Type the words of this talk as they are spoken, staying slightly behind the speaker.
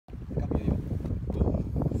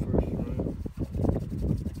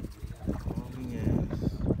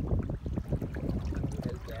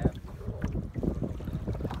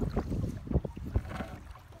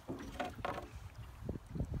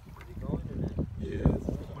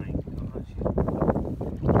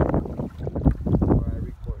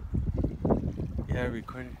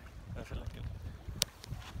recording. I feel like it.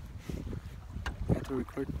 I have to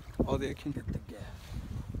record all the action.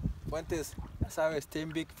 Fuentes, ya sabes,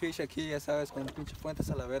 Team Big Fish aquí, ya sabes, con pinche Fuentes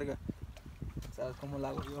a la verga. ¿Sabes cómo la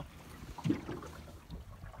hago yo?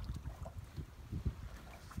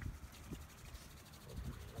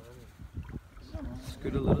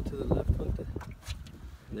 Scoot a little to the left, Fuentes.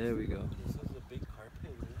 There we go. This is a big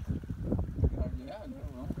carpet, man. Yeah, I know.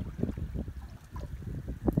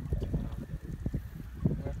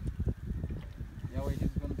 Yeah, wait, he's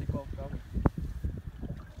gonna take off that way.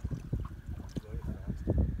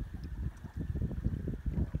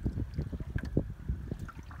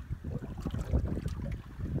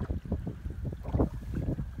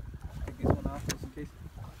 Take this one off just in case.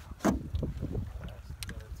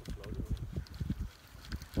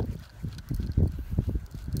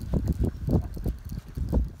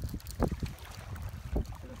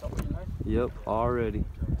 Yep, already.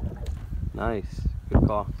 Nice. Good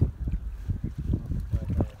call.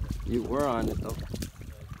 You were on it though.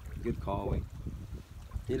 Good call, wait.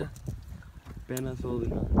 Mira. Apenas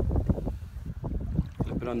holding on.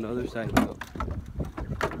 Flip it on the other side. Go.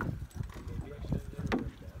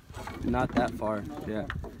 Not that far, yeah.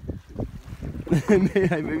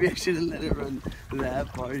 Maybe I should have let it run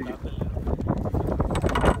that far.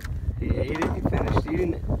 He ate it, he finished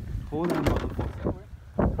eating it. Hold on, motherfucker.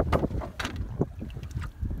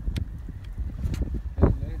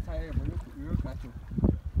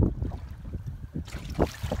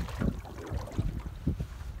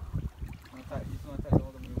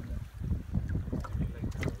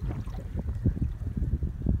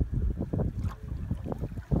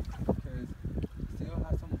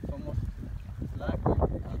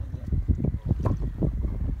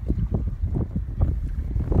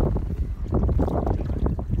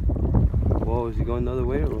 Whoa, is he going the other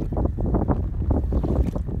way or what?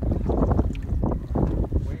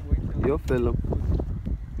 Wait. You'll fill him.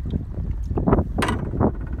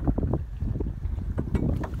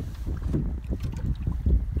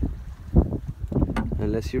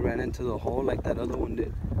 Unless you ran into the hole like that other one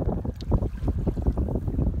did.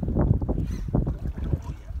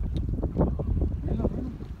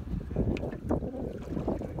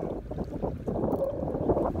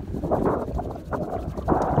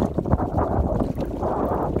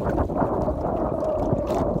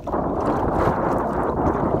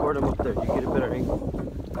 Record him up there, you get a better angle.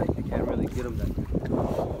 Like, you can't really get him that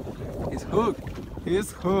good. He's hooked.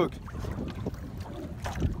 He's hooked.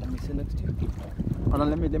 Let me sit next to you. Hold on,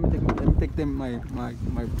 let me take them my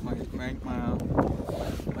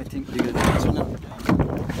thing. You gonna take this one now?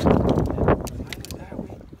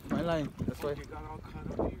 My line. That's why.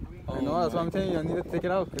 I know, that's what I'm saying. I need to take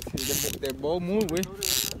it out because they both move, way.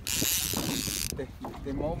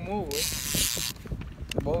 They both move, way.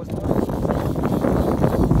 The both move.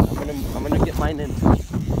 I'm gonna get mine in.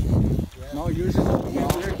 No, yours is open.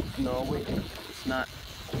 No, wait, it's not.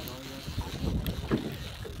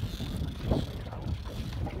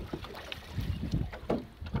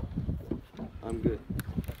 I'm good.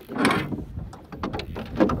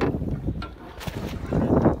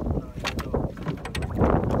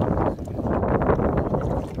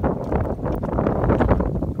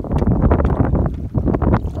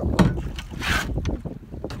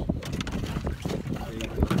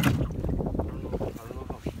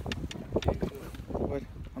 Wait,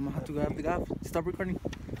 I'm gonna have to grab the gaff. Stop recording.